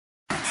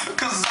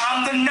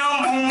I'm the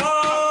number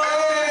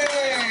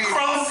one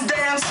cross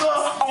dancer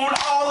on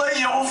all of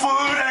your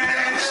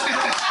footage.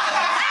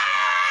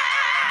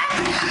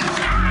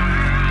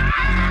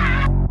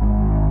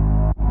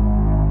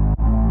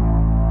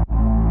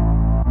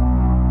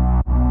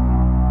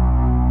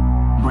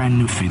 Brand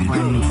new fitted.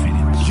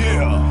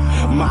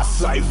 Yeah, my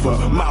Cypher,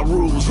 my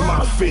rules, my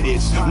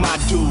fitteds, my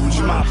dudes,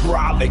 my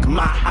brolic,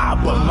 my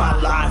abba, my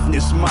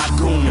liveness, my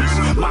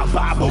goons, my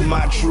Bible,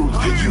 my truth.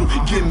 You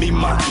give me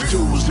my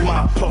dues,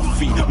 my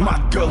puffy, my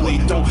gully.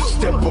 Don't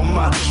step on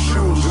my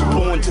shoes.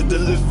 Born to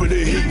deliver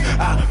the heat.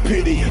 I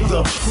pity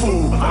the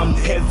fool. I'm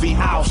heavy,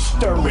 I'll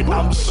stir it.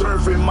 I'm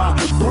serving my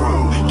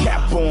brew.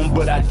 Cap on,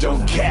 but I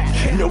don't cap.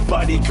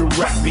 Nobody can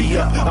wrap me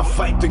up. I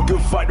fight the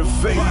good fight of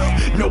faith.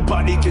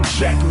 Nobody can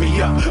jack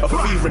me up. A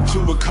fever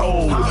to a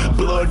cold,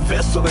 blood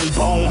vessel and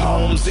bone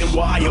homes and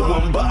wire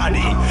one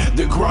body,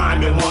 the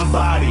grime in one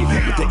body,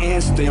 but the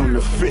ends stay on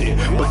the fit,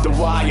 but the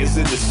wires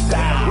in the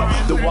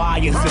style, the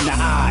wires in the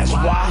eyes.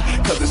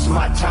 Why? Cause it's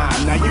my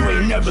time. Now you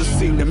ain't never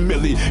seen the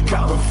Millie,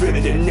 copper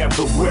fitted and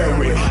never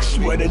wear it.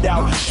 Sweat it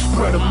out,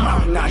 spread them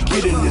out, now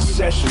get in this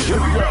session. Here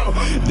we go.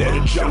 They're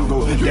the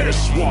jungle, they're the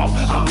swamp.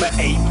 I'm an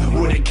ape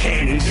with a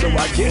cannon, so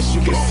I guess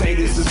you can say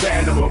this is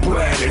Animal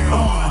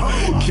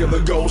Planet. Kill a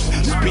ghost,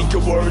 speak a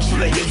word,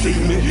 slay a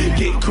demon,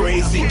 get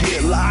crazy,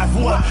 get live.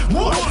 What?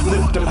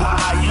 Lift them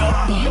high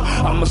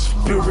up. I'm a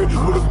spirit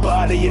with a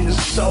body and a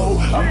soul.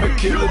 I'm a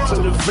killer to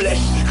the flesh.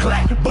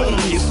 Clack, boom,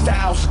 your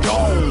style's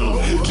gone.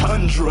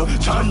 Tundra,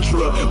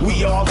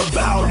 we all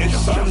about it.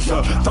 Sons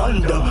of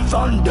thunder,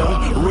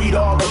 read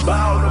all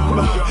about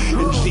them.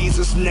 In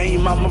Jesus'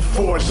 name, I'm a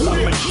force.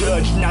 I'm a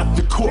judge, not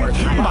the court.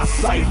 My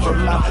Cypher,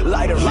 my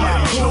lighter,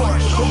 my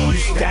torch.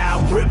 You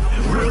style rip,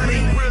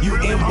 really? You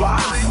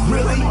NY,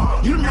 really?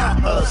 You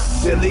not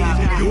us, silly.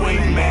 You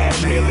ain't mad,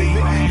 Millie.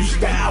 You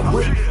style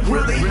rip,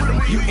 really?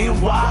 You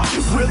NY,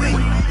 really?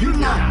 You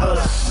not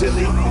us,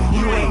 silly.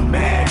 You ain't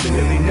mad,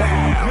 Millie.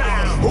 Now,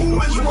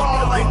 who is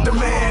raw like the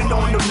man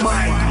on the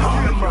mic?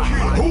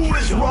 Who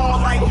is raw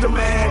like the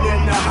man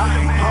in the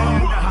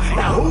hype?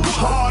 Now who's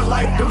hard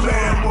like the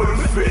man with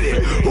a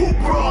fitted? Who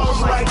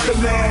brawls like the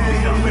man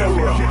in the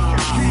mirror?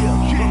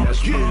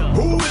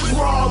 Who is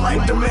raw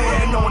like the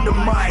man on the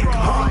mic?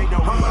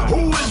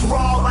 Who is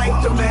raw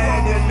like the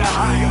man in the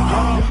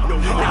hype?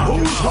 Now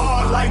who's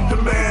hard like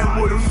the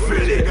man with a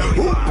fitted?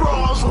 Who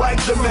brawls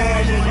like the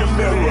man in the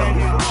mirror?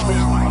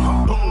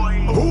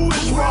 Who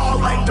is raw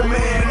like the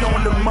man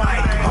on the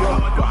mic?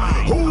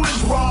 Who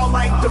is raw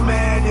like the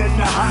man in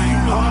the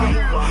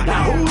hype?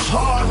 Now who's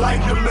hard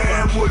like the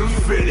man with a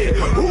fitted?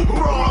 Who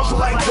brawls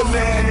like the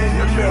man in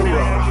the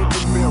mirror?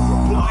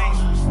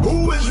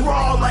 Who is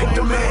raw like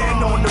the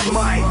man on the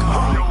mic?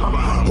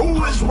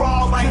 Who is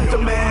raw like the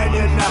man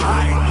in the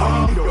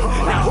hype?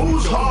 Now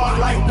who's hard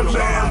like the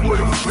man with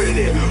a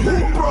fitted? Who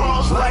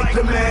brawls like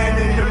the man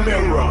in the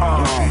mirror?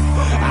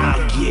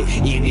 I'll get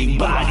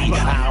anybody,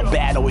 I'll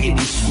battle any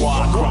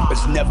squad. Crop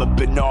has never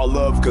been all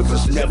love, cause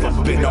it's never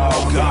been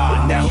all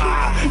God. Now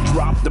I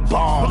drop the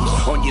bombs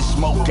on your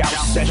smoke out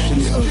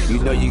sessions. You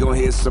know you gon'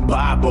 hear some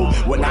Bible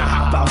when I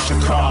hop out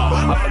your car.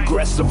 I'm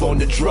aggressive on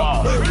the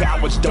draw.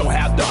 Cowards don't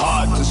have the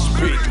heart to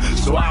speak,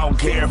 so I don't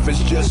care if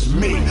it's just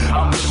me.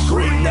 I'ma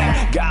scream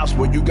that. Guys,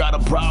 when you got a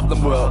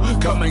problem, well,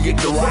 come and get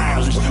the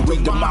rhymes. We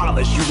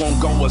demolish, you won't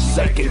go a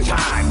second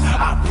time,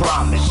 I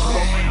promise.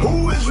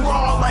 Who is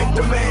raw like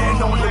the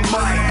man on the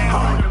mic?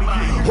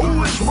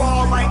 Who is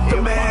raw like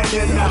the man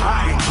in the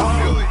hype?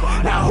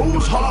 Now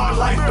who's hard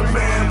like the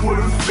man with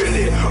a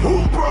fitted?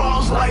 Who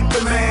brawls like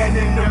the man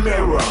in the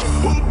mirror?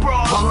 Who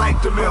brawls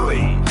like the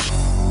Millie?